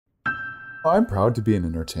I'm proud to be an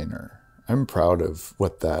entertainer. I'm proud of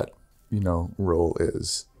what that, role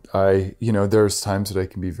is. There's times that I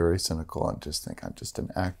can be very cynical and just think I'm just an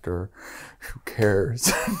actor. Who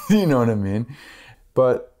cares? You know what I mean?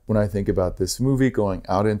 But when I think about this movie going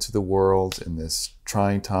out into the world in this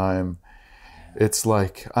trying time, it's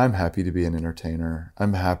like I'm happy to be an entertainer.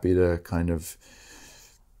 I'm happy to kind of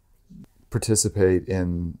participate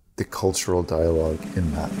in the cultural dialogue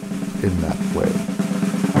in that way.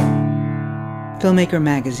 Filmmaker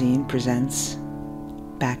Magazine presents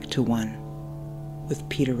Back to One with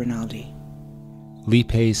Peter Rinaldi. Lee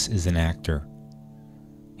Pace is an actor.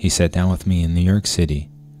 He sat down with me in New York City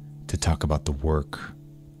to talk about the work.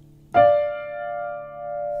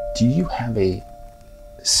 Do you have a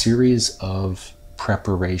series of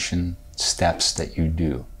preparation steps that you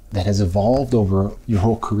do that has evolved over your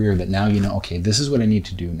whole career that now you know, okay, this is what I need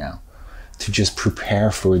to do now to just prepare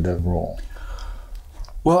for the role?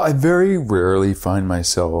 Well, I very rarely find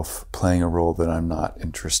myself playing a role that I'm not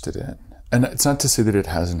interested in. And it's not to say that it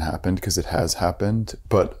hasn't happened, because it has happened,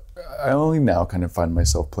 but I only now kind of find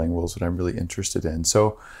myself playing roles that I'm really interested in.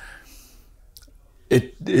 So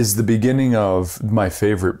it is the beginning of my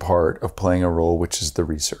favorite part of playing a role, which is the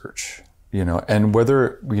research, and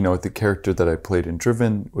whether, the character that I played in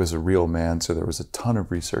Driven was a real man, so there was a ton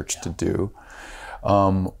of research to do,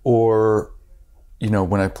 or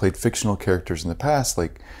when I played fictional characters in the past,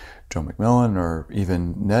 like Joe McMillan or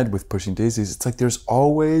even Ned with Pushing Daisies, it's like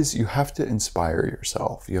you have to inspire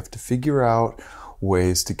yourself. You have to figure out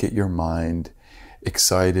ways to get your mind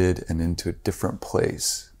excited and into a different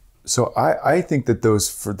place. So I think that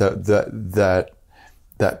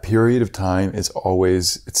that period of time is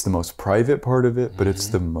always, it's the most private part of it, but it's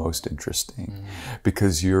the most interesting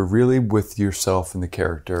because you're really with yourself and the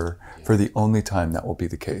character for the only time that will be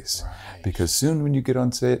the case. Right. Because soon when you get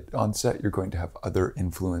on set, you're going to have other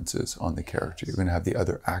influences on the character. You're going to have the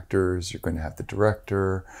other actors, you're going to have the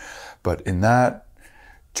director. But in that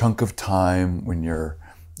chunk of time when you're,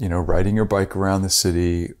 riding your bike around the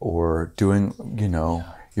city or doing,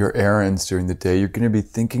 your errands during the day, you're going to be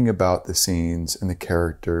thinking about the scenes and the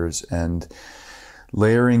characters and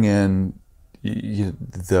layering in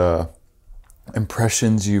the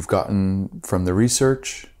impressions you've gotten from the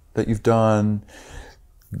research that you've done,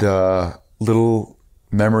 the little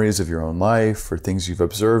memories of your own life or things you've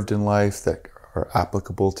observed in life that are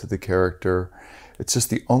applicable to the character. It's just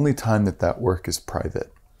the only time that work is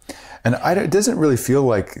private. And it doesn't really feel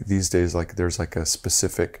like these days like there's like a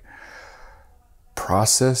specific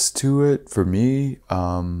process to it for me.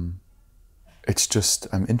 It's just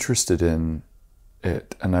I'm interested in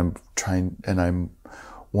it, and I'm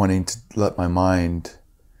wanting to let my mind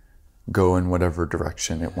go in whatever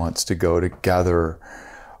direction it wants to go to gather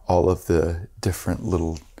all of the different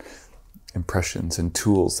little impressions and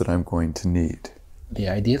tools that I'm going to need. The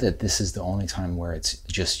idea that this is the only time where it's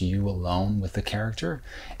just you alone with the character,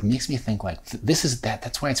 it makes me think like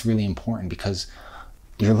that's why it's really important, because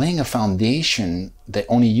you're laying a foundation that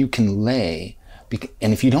only you can lay.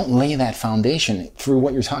 And if you don't lay that foundation through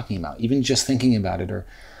what you're talking about, even just thinking about it, or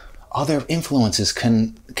other influences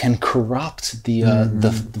can corrupt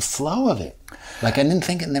the flow of it. Like I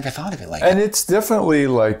never thought of it like that. And it's definitely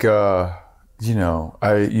like,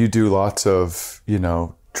 you do lots of,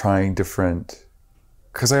 trying different,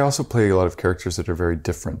 because I also play a lot of characters that are very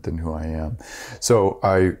different than who I am. So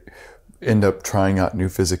I end up trying out new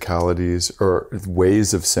physicalities or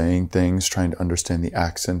ways of saying things, trying to understand the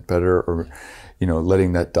accent better, or,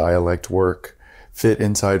 letting that dialect work fit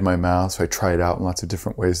inside my mouth. So I try it out in lots of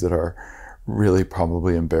different ways that are really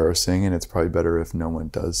probably embarrassing, and it's probably better if no one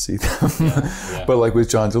does see them. Yeah. But like with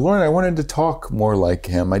John DeLorean, I wanted to talk more like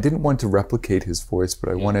him. I didn't want to replicate his voice,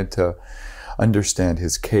 but I wanted to understand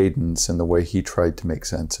his cadence and the way he tried to make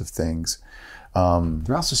sense of things.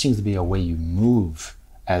 There also seems to be a way you move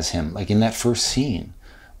as him, like in that first scene,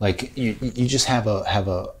 like you just have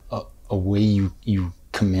a way you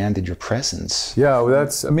commanded your presence. Yeah,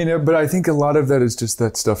 well, but I think a lot of that is just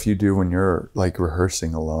that stuff you do when you're like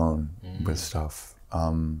rehearsing alone with stuff,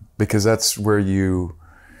 because that's where you're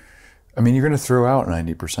going to throw out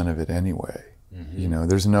 90% of it anyway. You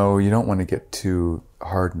don't want to get too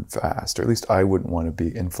hard and fast, or at least I wouldn't want to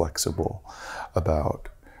be inflexible about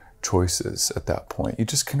choices at that point. You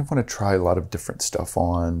just kind of want to try a lot of different stuff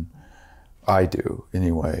on. I do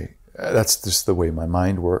anyway. That's just the way my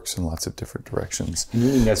mind works in lots of different directions. You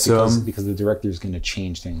mean that's because the director is going to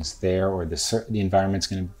change things there, or the environment's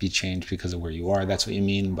going to be changed because of where you are? That's what you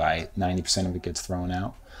mean by 90% of it gets thrown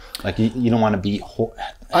out? Like you don't want to be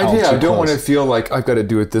I don't want to feel like I've got to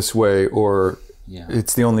do it this way, or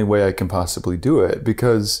it's the only way I can possibly do it,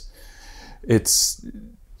 because it's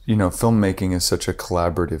filmmaking is such a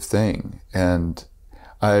collaborative thing. And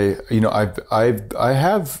I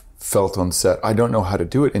have felt on set, I don't know how to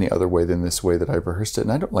do it any other way than this way that I've rehearsed it.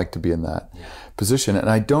 And I don't like to be in that position. And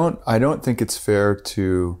I don't think it's fair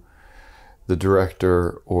to the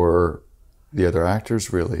director or the other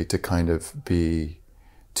actors really to kind of be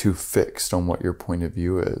too fixed on what your point of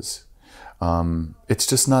view is. It's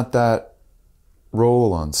just not that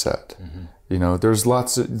role on set.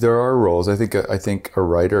 There are roles. I think a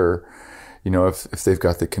writer, if they've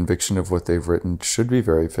got the conviction of what they've written, should be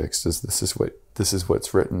very fixed as this is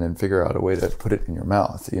what's written, and figure out a way to put it in your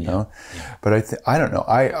mouth, But I don't know.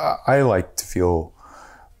 I like to feel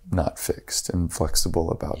not fixed and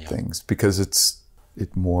flexible about things, because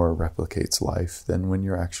it more replicates life than when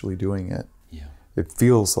you're actually doing it. It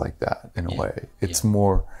feels like that in a way. It's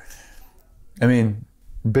more,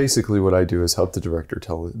 basically what I do is help the director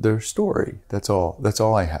tell their story. That's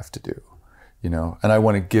all I have to do, and I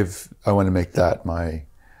want to make that my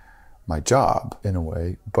job in a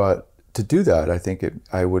way. But to do that,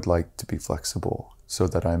 I would like to be flexible so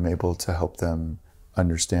that I'm able to help them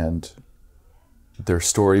understand their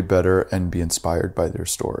story better and be inspired by their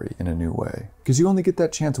story in a new way. Because you only get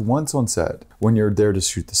that chance once on set when you're there to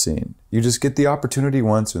shoot the scene. You just get the opportunity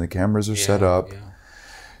once when the cameras are set up.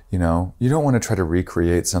 You don't want to try to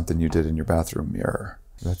recreate something you did in your bathroom mirror.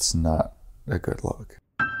 That's not a good look.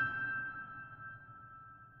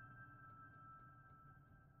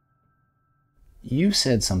 You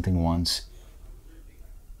said something once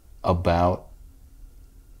about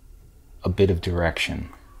a bit of direction.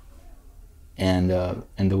 And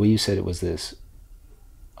the way you said it was this,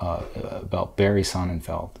 about Barry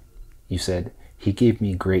Sonnenfeld. You said, he gave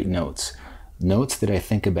me great notes that I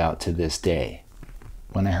think about to this day.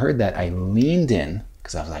 When I heard that, I leaned in,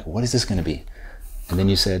 because I was like, what is this going to be? And then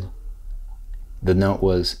you said, the note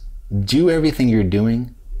was, do everything you're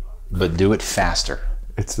doing, but do it faster.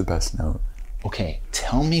 It's the best note. Okay,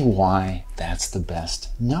 tell me why that's the best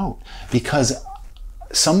note. Because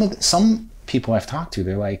some people I've talked to,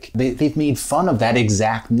 they're like, they've made fun of that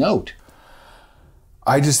exact note.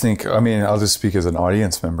 I just think, I'll just speak as an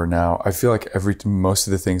audience member now. I feel like most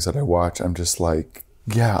of the things that I watch, I'm just like,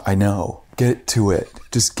 yeah, I know. Get to it.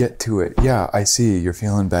 Just get to it. Yeah, I see. You're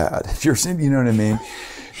feeling bad. You know what I mean?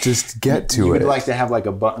 Just get to it. You would like to have like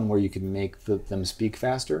a button where you can make them speak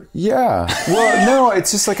faster? Yeah. Well, no, it's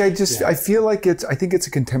just like, I feel like I think it's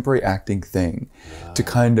a contemporary acting thing to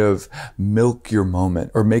kind of milk your moment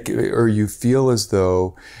or make it, or you feel as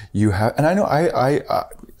though you have, and I know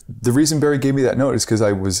the reason Barry gave me that note is because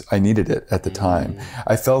I needed it at the time.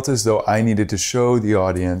 I felt as though I needed to show the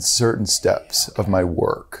audience certain steps of my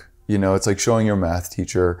work. It's like showing your math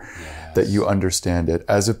teacher that you understand it,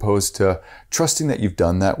 as opposed to trusting that you've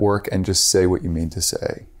done that work and just say what you mean to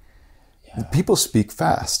say. People speak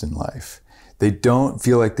fast in life. They don't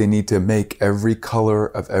feel like they need to make every color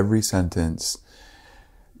of every sentence,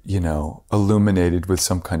 illuminated with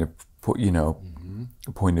some kind of,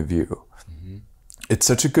 point of view. It's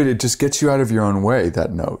such it just gets you out of your own way,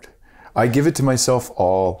 that note. I give it to myself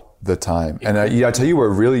all the time. And I tell you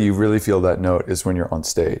where you really feel that note is when you're on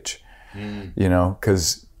stage,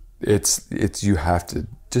 because it's you have to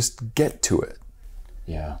just get to it.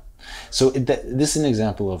 Yeah. So this is an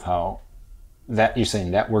example of how that you're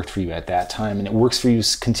saying that worked for you at that time, and it works for you.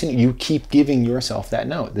 You keep giving yourself that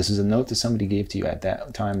note. This is a note that somebody gave to you at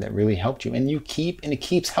that time that really helped you, and it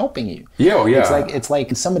keeps helping you. Yeah, yeah. It's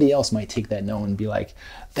like somebody else might take that note and be like,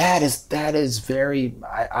 that is very.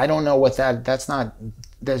 I don't know what that's not.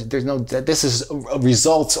 There's no. This is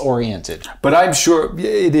results oriented. But I'm sure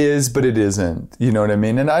it is, but it isn't. You know what I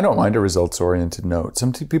mean? And I don't mind a results oriented note.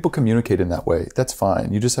 Some people communicate in that way. That's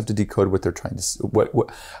fine. You just have to decode what they're trying to,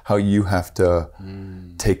 how you have to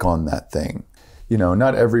take on that thing.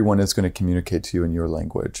 Not everyone is going to communicate to you in your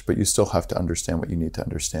language, but you still have to understand what you need to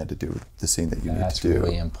understand to do the scene that you need to do. That's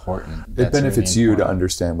really important. It benefits you to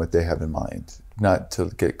understand what they have in mind, not to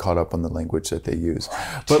get caught up on the language that they use.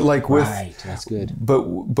 Right. But like with, that's good. But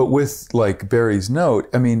with like Barry's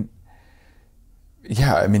note,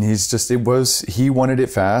 he wanted it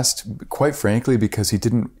fast, quite frankly, because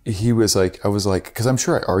I was like, because I'm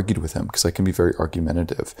sure I argued with him, because I can be very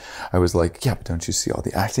argumentative. I was like, yeah, but don't you see all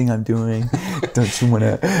the acting I'm doing? Don't you want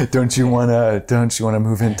to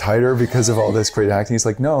move in tighter because of all this great acting? He's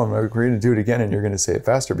like, no, I'm going to do it again, and you're going to say it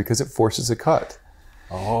faster, because it forces a cut.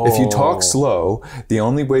 Oh. If you talk slow, the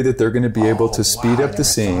only way that they're going to be able to speed up the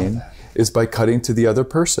scene is by cutting to the other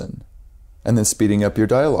person and then speeding up your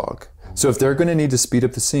dialogue. So if they're going to need to speed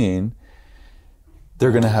up the scene,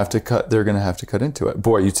 they're going to have to cut into it.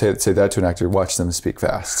 Boy, you say that to an actor, watch them speak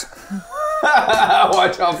fast.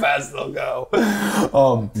 Watch how fast they'll go.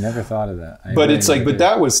 Never thought of that. But it's like, but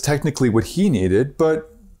that was technically what he needed.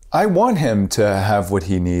 But I want him to have what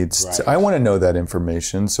he needs. Right. I want to know that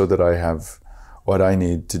information so that I have what I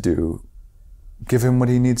need to do. Give him what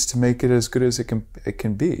he needs to make it as good as it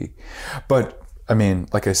can be. But I mean,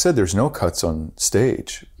 like I said, there's no cuts on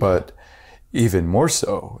stage. But even more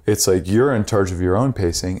so, it's like you're in charge of your own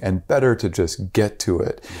pacing, and better to just get to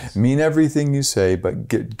it. Yes. Mean everything you say, but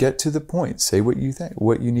get to the point. Say what you think,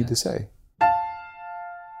 what you need to say.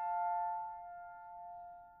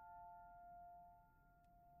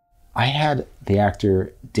 I had the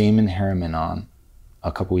actor Damon Harriman on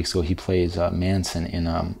a couple weeks ago. He plays Manson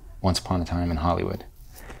in Once Upon a Time in Hollywood.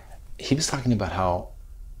 He was talking about how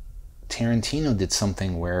Tarantino did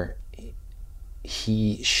something where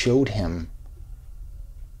he showed him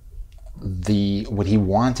what he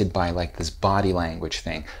wanted by like this body language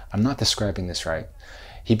thing. I'm not describing this right.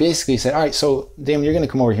 He basically said, all right, so Damon, you're going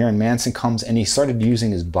to come over here, and Manson comes, and he started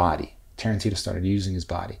using his body. Tarantino started using his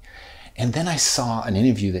body. And then I saw an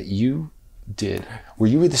interview that you did where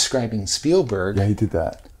you were describing Spielberg. Yeah, he did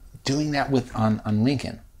that. Doing that on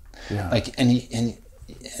Lincoln. Yeah. Like, and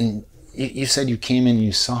you said you came in and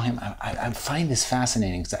you saw him. I find this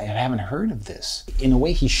fascinating because I haven't heard of this. In a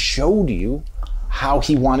way, he showed you how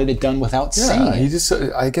he wanted it done without saying it. He just,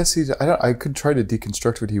 I guess I could try to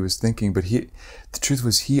deconstruct what he was thinking, but the truth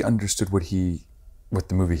was he understood what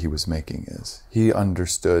the movie he was making is. He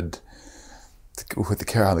understood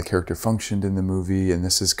how the character functioned in the movie, and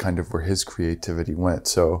this is kind of where his creativity went.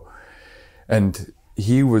 So, and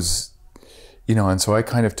he was, and so I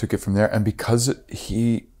kind of took it from there. And because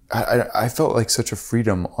I felt like such a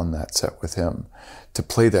freedom on that set with him to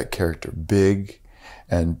play that character big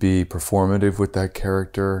and be performative with that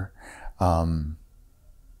character. And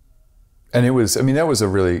it was, that was a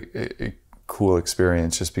really cool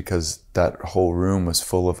experience just because that whole room was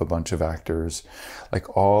full of a bunch of actors,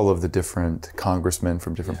 like all of the different congressmen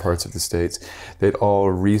from different parts of the states. They'd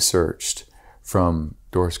all researched from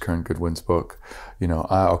Doris Kearns Goodwin's book,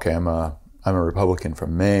 I'm a Republican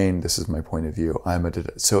from Maine. This is my point of view.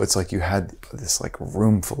 So it's like you had this like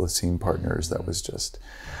room full of scene partners that was just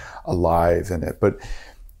alive in it. But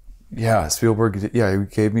yeah, Spielberg, he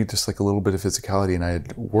gave me just like a little bit of physicality, and I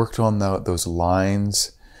had worked on those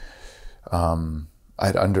lines. I've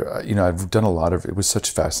done a lot of, it was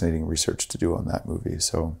such fascinating research to do on that movie.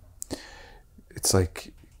 So it's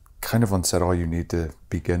like kind of on set, all you need to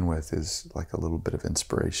begin with is like a little bit of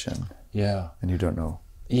inspiration. Yeah. And you don't know.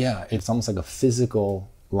 Yeah, it's almost like a physical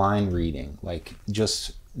line reading, like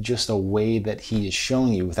just a way that he is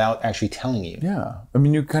showing you without actually telling you. Yeah,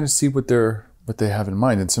 you kind of see what they have in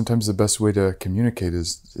mind, and sometimes the best way to communicate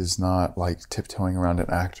is not like tiptoeing around an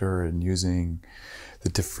actor and using the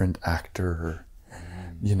different actor,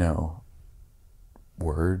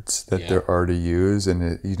 words that they're already used, and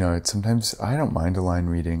it sometimes I don't mind a line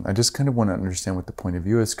reading. I just kind of want to understand what the point of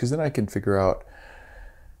view is, because then I can figure out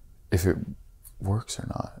if it works or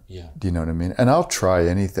not. Yeah. Do you know what I mean? And I'll try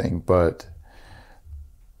anything, but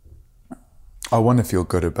I want to feel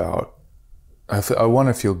good about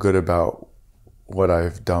what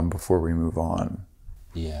I've done before we move on.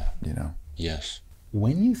 Yeah. Yes.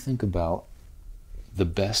 When you think about the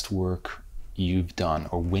best work you've done,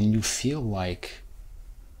 or when you feel like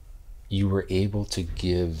you were able to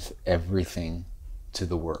give everything to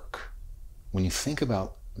the work, when you think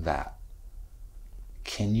about that,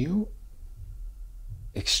 can you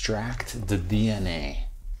extract the DNA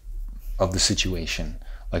of the situation?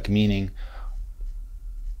 Like, meaning,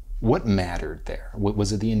 what mattered there?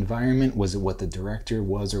 Was it the environment? Was it what the director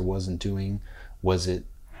was or wasn't doing? Was it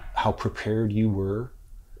how prepared you were?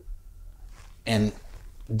 And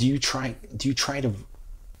do you try to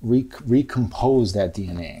recompose that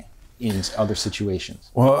DNA in other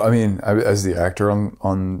situations? Well, as the actor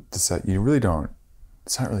on the set, you really don't.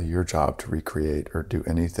 It's not really your job to recreate or do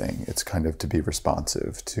anything. It's kind of to be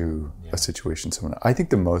responsive to a situation. I think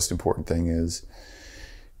the most important thing is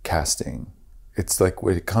casting. It's like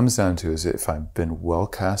what it comes down to is if I've been well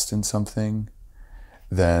cast in something,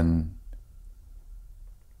 then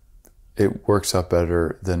it works out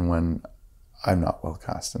better than when I'm not well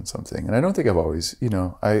cast in something. And I don't think I've always,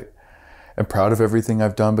 I am proud of everything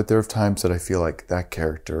I've done, but there are times that I feel like that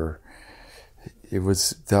character, it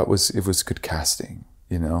was good casting,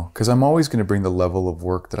 because I'm always going to bring the level of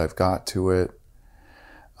work that I've got to it.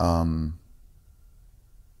 I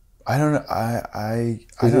don't know.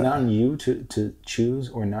 Is it on you to choose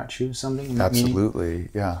or not choose something? Absolutely,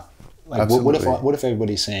 yeah. Like, absolutely. What if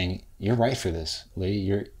everybody's saying, "You're right for this,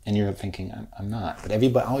 Lee," and you're thinking, "I'm not." But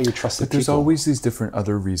everybody, all your trusted people. But there's always these different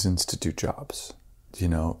other reasons to do jobs. you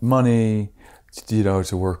know, money, you know,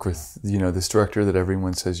 to work with, you know, this director that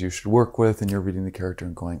everyone says you should work with, and you're reading the character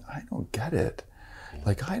and going, I don't get it.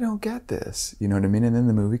 Like, I don't get this. You know what I mean? And then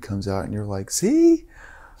the movie comes out and you're like, see?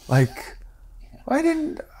 Like, why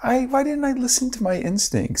didn't I listen to my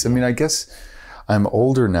instincts? I mean, I guess I'm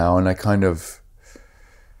older now and I kind of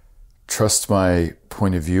trust my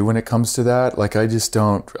point of view when it comes to that. Like, I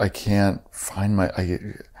can't find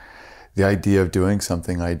the idea of doing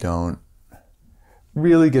something I don't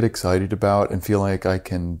really get excited about and feel like I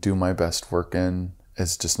can do my best work in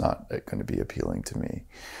is just not going to be appealing to me.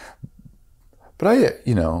 But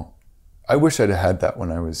I wish I'd had that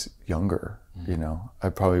when I was younger. You know, I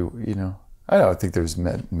probably, you know, I think there's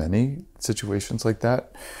many situations like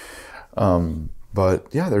that. But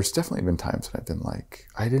yeah, there's definitely been times when I've been like,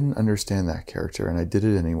 I didn't understand that character and I did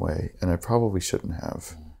it anyway, and I probably shouldn't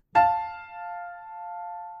have.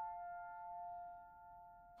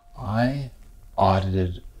 I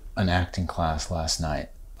audited an acting class last night.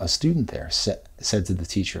 A student there said to the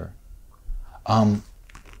teacher,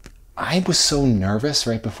 I was so nervous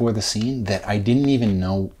right before the scene that I didn't even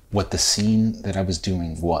know what the scene that I was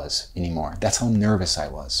doing was anymore. That's how nervous I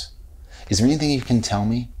was. Is there anything you can tell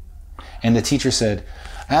me? And the teacher said,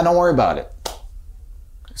 don't worry about it.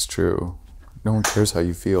 It's true. No one cares how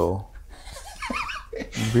you feel.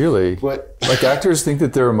 Really. What? Like, actors think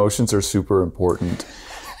that their emotions are super important,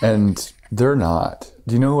 and they're not.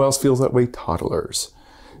 Do you know who else feels that way? Toddlers.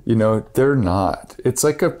 You know, they're not. It's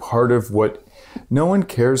like a part of what, no one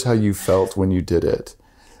cares how you felt when you did it.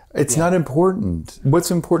 It's not important.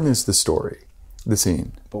 What's important is the story, the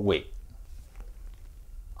scene. But wait.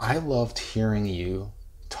 I loved hearing you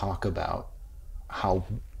talk about how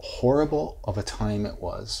horrible of a time it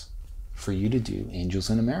was for you to do Angels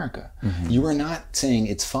in America. Mm-hmm. You were not saying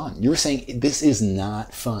it's fun. You were saying this is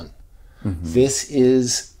not fun. Mm-hmm. This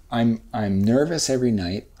is, I'm nervous every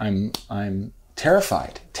night. I'm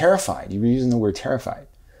terrified. You were using the word terrified.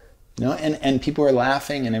 You know, and people were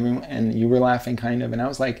laughing, and everyone, and you were laughing kind of, and I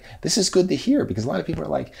was like, this is good to hear, because a lot of people are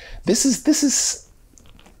like, this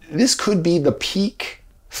could be the peak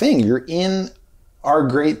thing. You're in our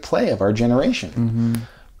great play of our generation. Mm-hmm.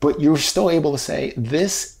 But you're still able to say,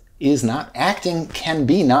 this is not, acting can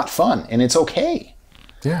be not fun, and it's okay.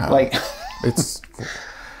 Yeah. Like, it's,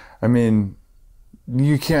 I mean,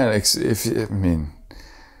 you can't,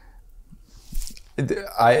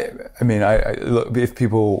 if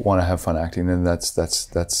people want to have fun acting, then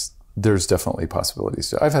that's there's definitely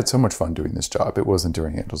possibilities. I've had so much fun doing this job. It wasn't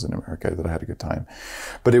during Angels in America that I had a good time,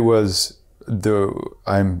 but it was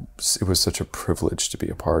such a privilege to be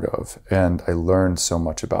a part of, and I learned so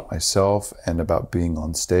much about myself and about being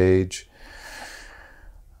on stage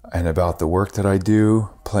and about the work that I do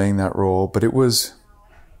playing that role. But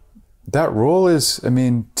that role is,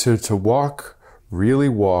 to really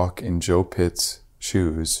walk in Joe Pitt's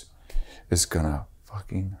shoes is gonna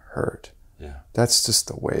fucking hurt. Yeah. That's just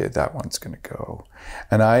the way that one's gonna go.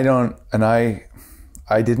 And I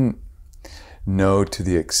didn't know to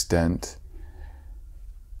the extent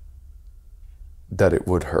that it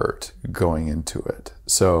would hurt going into it.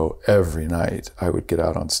 So every night I would get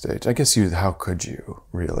out on stage. I guess how could you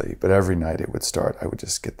really? But every night it would start, I would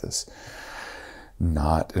just get this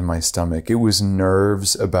knot in my stomach. It was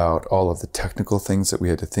nerves about all of the technical things that we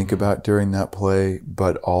had to think about during that play,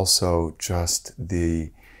 but also just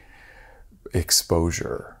the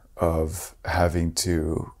exposure of having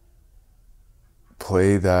to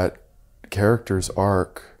play that character's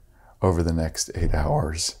arc over the next 8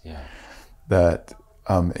 hours. Yeah. That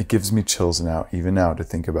it gives me chills even now to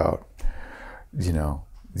think about,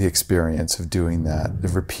 the experience of doing that,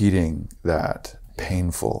 of repeating that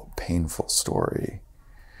painful story.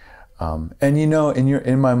 And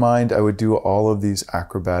in my mind, I would do all of these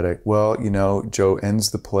acrobatic, Joe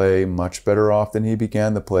ends the play much better off than he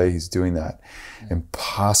began the play. He's doing that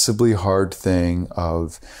impossibly hard thing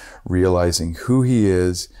of realizing who he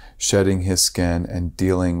is, shedding his skin, and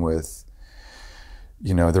dealing with,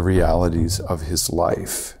 the realities of his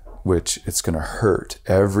life, which it's going to hurt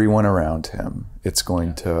everyone around him. It's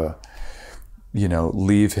going to,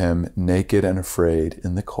 leave him naked and afraid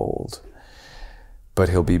in the cold. But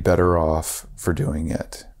he'll be better off for doing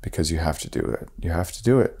it, because you have to do it. You have to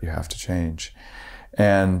do it. You have to change.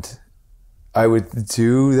 And I would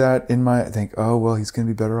do that think, oh, well, he's going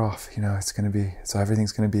to be better off. So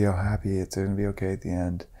everything's going to be happy. It's going to be okay at the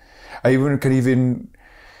end. I could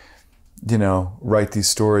write these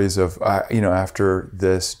stories of, after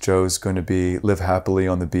this, Joe's going to live happily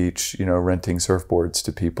on the beach, renting surfboards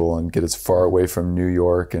to people and get as far away from New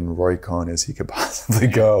York and Roy Cohn as he could possibly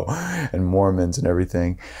go, and Mormons and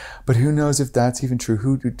everything. But who knows if that's even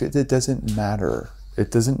true? It doesn't matter.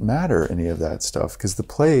 It doesn't matter any of that stuff, because the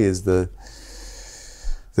play is the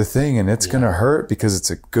thing, and it's going to hurt because it's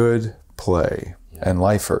a good play, and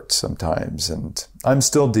life hurts sometimes. And I'm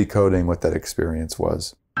still decoding what that experience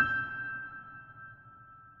was.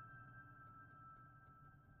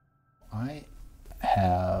 I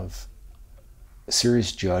have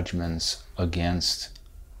serious judgments against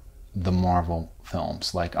the Marvel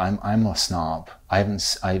films. Like, I'm a snob.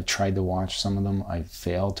 I've tried to watch some of them. I've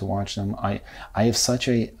failed to watch them. I have such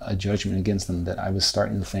a judgment against them that I was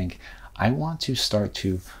starting to think, I want to start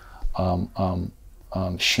to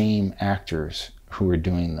shame actors who are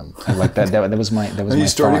doing them. Like that was my Are you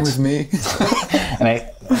starting with me?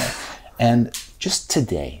 and just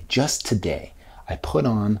today, I put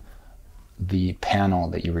on the panel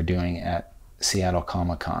that you were doing at Seattle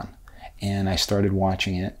Comic-Con, and I started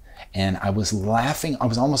watching it, and I was laughing. I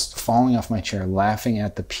was almost falling off my chair laughing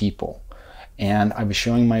at the people. And I was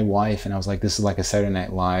showing my wife, and I was like, this is like a Saturday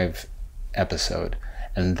Night Live episode.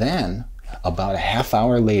 And then about a half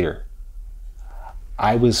hour later,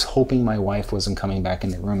 I was hoping my wife wasn't coming back in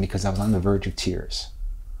the room, because I was on the verge of tears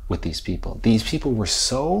with these people. These people were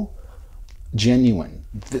so genuine.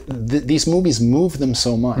 These movies moved them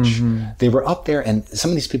so much. They were up there, and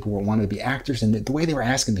some of these people wanted to be actors, and the way they were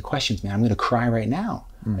asking the questions, man, I'm going to cry right now.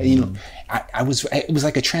 You know, it was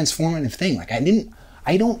like a transformative thing. Like,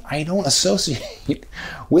 I don't associate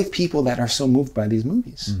with people that are so moved by these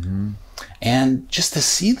movies. And just to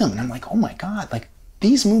see them, and I'm like, oh my God, like,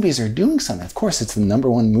 these movies are doing something. Of course, it's the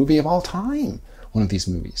 #1 movie of all time, one of these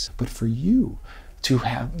movies. But for you to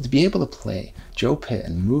be able to play Joe Pitt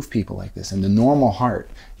and move people like this, and the normal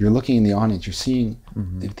heart, you're looking in the audience, you're seeing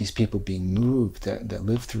these people being moved that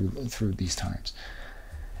live through these times.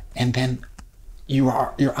 And then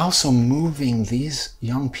you're also moving these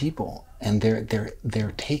young people, and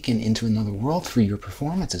they're taken into another world through your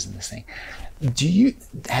performances in this thing.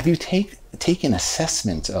 Have you taken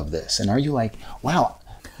assessment of this, and are you like, wow,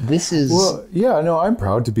 this is... Well, yeah, no, I'm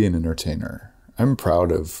proud to be an entertainer. I'm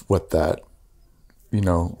proud of what that,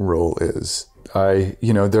 role is.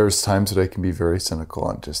 There's times that I can be very cynical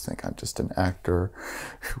and just think I'm just an actor.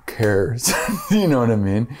 Who cares? You know what I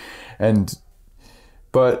mean?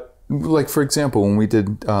 But like, for example, when we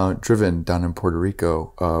did Driven down in Puerto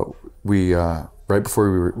Rico, we right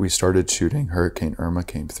before we started shooting, Hurricane Irma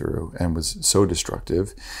came through and was so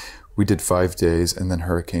destructive. We did 5 days, and then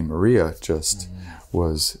Hurricane Maria just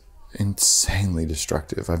was insanely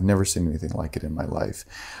destructive. I've never seen anything like it in my life.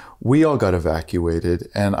 We all got evacuated,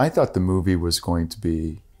 and I thought the movie was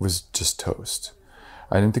just toast.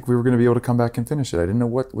 I didn't think we were going to be able to come back and finish it. I didn't know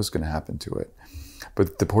what was going to happen to it.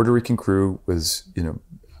 But the Puerto Rican crew was,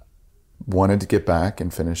 wanted to get back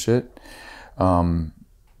and finish it.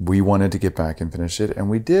 We wanted to get back and finish it, and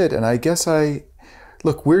we did. And I guess the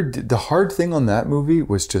hard thing on that movie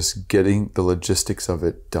was just getting the logistics of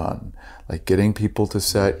it done. Like getting people to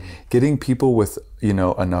set, getting people with,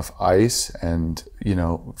 enough ice and,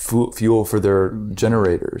 fuel for their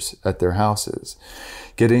generators at their houses.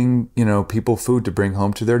 Getting, people food to bring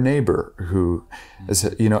home to their neighbor who is,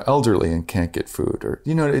 elderly and can't get food. Or,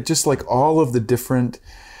 it just like all of the different,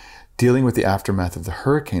 dealing with the aftermath of the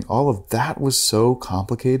hurricane, all of that was so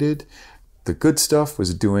complicated. The good stuff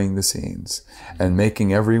was doing the scenes and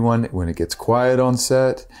making everyone, when it gets quiet on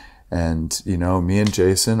set, and me and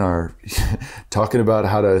Jason are talking about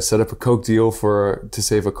how to set up a Coke deal to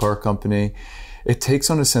save a car company. It takes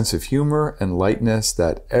on a sense of humor and lightness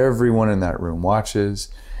that everyone in that room watches.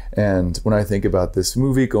 And when I think about this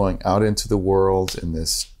movie going out into the world in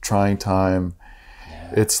this trying time,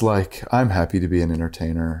 it's like, I'm happy to be an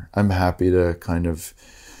entertainer. I'm happy to kind of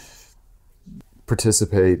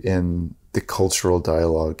participate in the cultural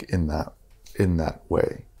dialogue in that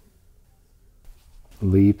way.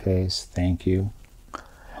 Lee Pace, thank you.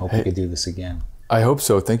 Hope we could do this again. I hope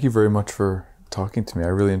so. Thank you very much for talking to me. I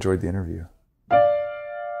really enjoyed the interview.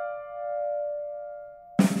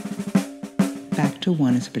 Back to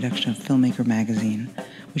One is a production of Filmmaker Magazine,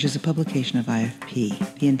 which is a publication of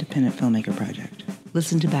IFP, the Independent Filmmaker Project.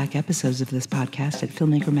 Listen to back episodes of this podcast at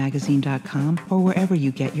filmmakermagazine.com or wherever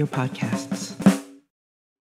you get your podcasts.